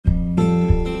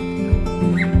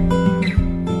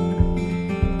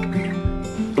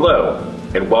Hello,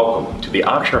 and welcome to the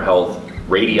Ochsner Health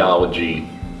Radiology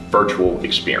virtual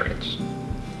experience.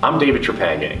 I'm David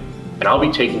Trepagnier, and I'll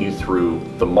be taking you through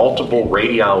the multiple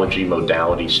radiology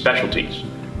modality specialties,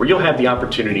 where you'll have the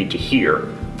opportunity to hear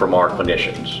from our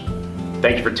clinicians.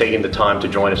 Thank you for taking the time to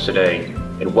join us today,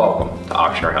 and welcome to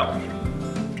Ochsner Health.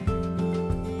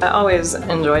 I always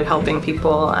enjoyed helping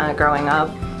people growing up,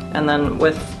 and then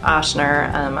with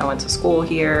Ashner, I went to school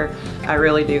here. I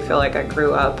really do feel like I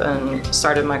grew up and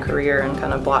started my career and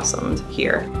kind of blossomed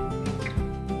here.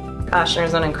 Ashner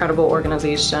is an incredible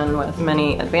organization with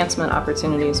many advancement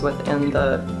opportunities within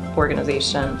the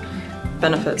organization.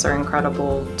 Benefits are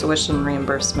incredible, tuition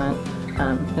reimbursement,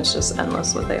 it's just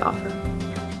endless what they offer.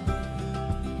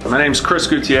 My name's Chris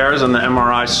Gutierrez. I'm the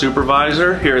MRI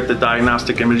supervisor here at the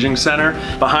Diagnostic Imaging Center.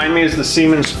 Behind me is the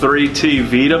Siemens 3T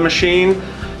Vita machine.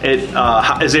 It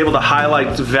is able to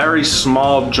highlight very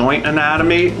small joint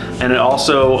anatomy, and it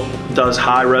also does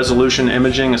high resolution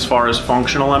imaging as far as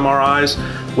functional MRIs,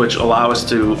 which allow us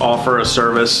to offer a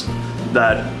service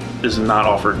that is not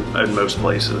offered in most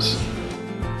places.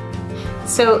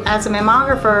 So as a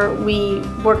mammographer, we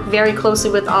work very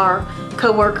closely with our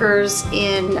co-workers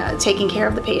in taking care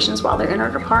of the patients while they're in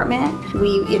our department.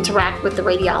 We interact with the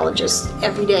radiologists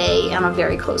every day on a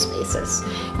very close basis.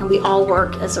 And we all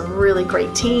work as a really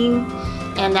great team.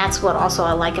 And that's what also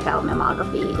I like about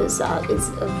mammography is it's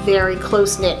a very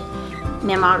close-knit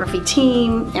mammography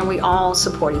team, and we all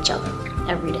support each other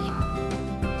every day.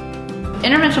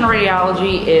 Interventional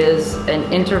radiology is an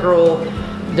integral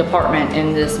department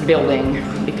in this building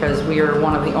because we are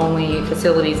one of the only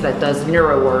facilities that does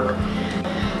neuro work.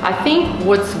 I think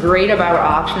what's great about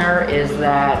Ochsner is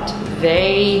that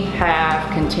they have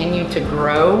continued to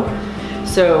grow.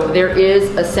 So there is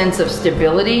a sense of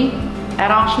stability at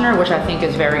Ochsner, which I think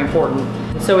is very important.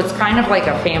 So it's kind of like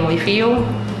a family feel.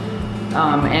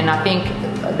 And I think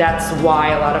that's why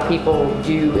a lot of people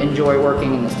do enjoy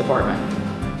working in this department.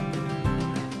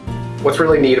 What's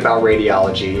really neat about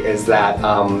radiology is that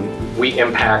we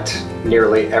impact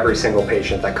nearly every single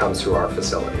patient that comes through our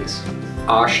facilities.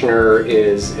 Ochsner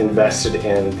is invested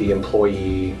in the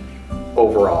employee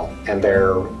overall and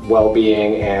their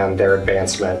well-being and their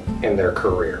advancement in their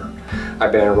career.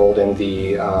 I've been enrolled in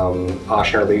the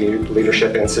Ochsner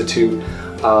Leadership Institute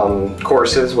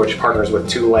courses, which partners with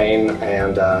Tulane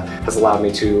and has allowed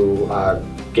me to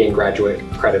gain graduate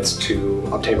credits to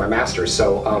obtain my master's.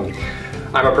 So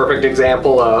I'm a perfect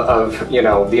example of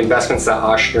the investments that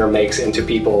Ashner makes into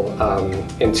people,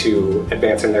 into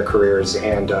advancing their careers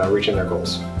and reaching their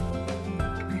goals.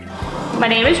 My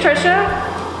name is Trisha.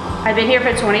 I've been here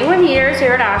for 21 years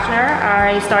here at Ashner.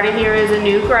 I started here as a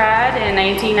new grad in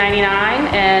 1999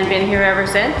 and been here ever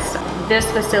since. This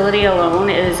facility alone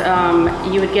is,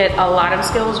 you would get a lot of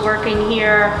skills working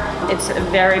here. It's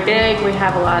very big. We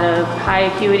have a lot of high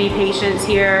acuity patients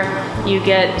here. You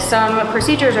get some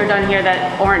procedures are done here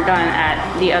that aren't done at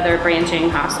the other branching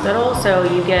hospitals. So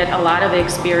you get a lot of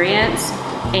experience,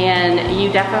 and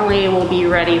you definitely will be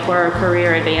ready for a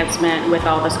career advancement with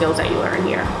all the skills that you learn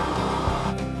here.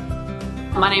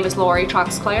 My name is Lori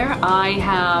Troxclair. I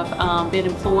have been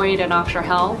employed at Ashner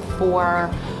Health for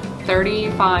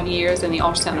 35 years in the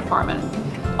ultrasound department.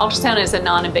 Ultrasound is a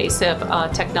non-invasive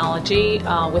technology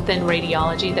within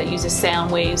radiology that uses sound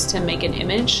waves to make an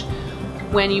image.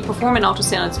 When you perform an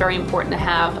ultrasound, it's very important to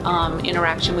have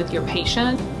interaction with your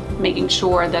patient, making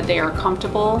sure that they are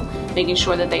comfortable, making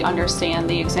sure that they understand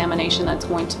the examination that's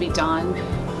going to be done.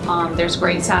 There's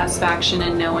great satisfaction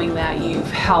in knowing that you've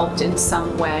helped in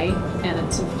some way, and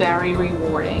it's very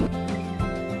rewarding.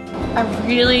 I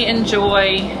really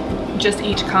enjoy just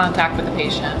each contact with the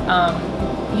patient.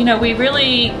 We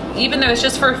really, even though it's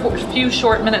just for a few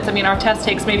short minutes, I mean, our test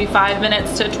takes maybe 5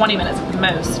 minutes to 20 minutes at the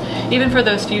most. Even for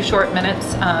those few short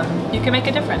minutes, you can make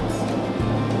a difference.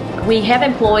 We have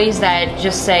employees that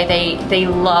just say they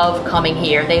love coming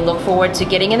here. They look forward to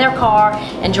getting in their car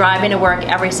and driving to work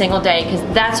every single day, because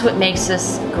that's what makes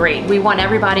us great. We want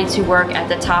everybody to work at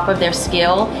the top of their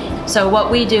skill. So what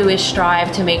we do is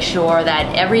strive to make sure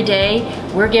that every day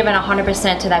we're giving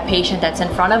 100% to that patient that's in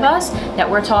front of us, that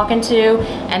we're talking to,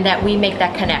 and that we make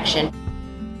that connection.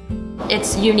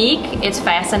 It's unique, it's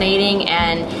fascinating,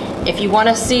 and if you want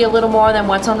to see a little more than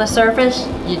what's on the surface,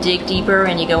 you dig deeper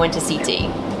and you go into CT.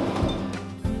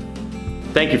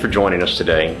 Thank you for joining us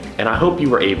today, and I hope you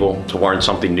were able to learn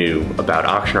something new about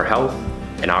Ochsner Health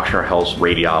and Ochsner Health's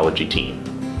radiology team.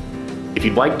 If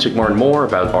you'd like to learn more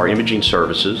about our imaging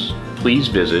services, please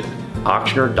visit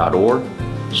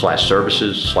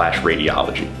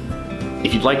ochsner.org/services/radiology.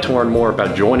 If you'd like to learn more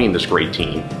about joining this great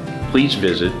team, please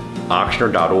visit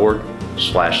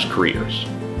ochsner.org/careers.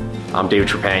 I'm David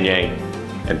Trepagnier,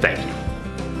 and thank you.